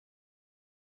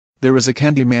There is a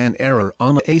Candyman error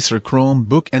on the Acer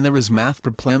Chromebook and there is math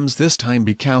problems this time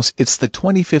because it's the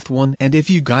 25th one, and if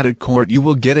you got it correct you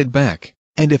will get it back,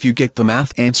 and if you get the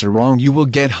math answer wrong you will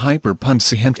get hyper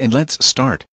punishment. And let's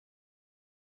start.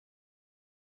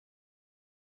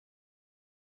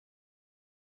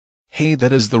 Hey,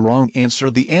 that is the wrong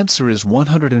answer. The answer is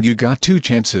 100 and you got 2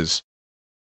 chances.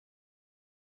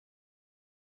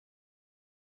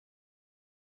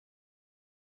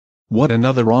 What,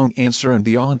 another wrong answer, and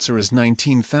the answer is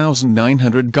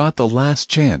 19,900. Got the last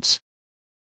chance.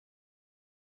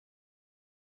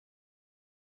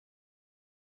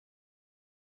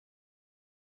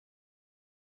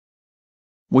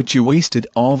 Which you wasted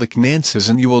all the chances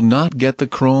and you will not get the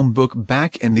Chromebook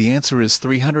back, and the answer is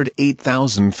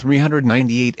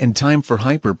 308,398 and time for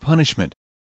hyper punishment.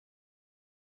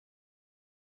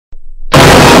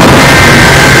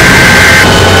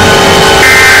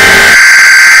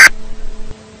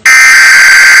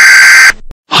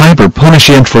 Hyper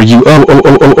punishment for you. Why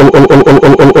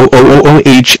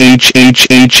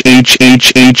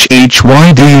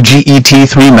do you get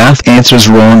 3 math answers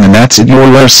wrong, and that's it? You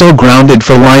are so grounded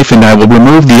for life, and I will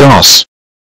remove the os.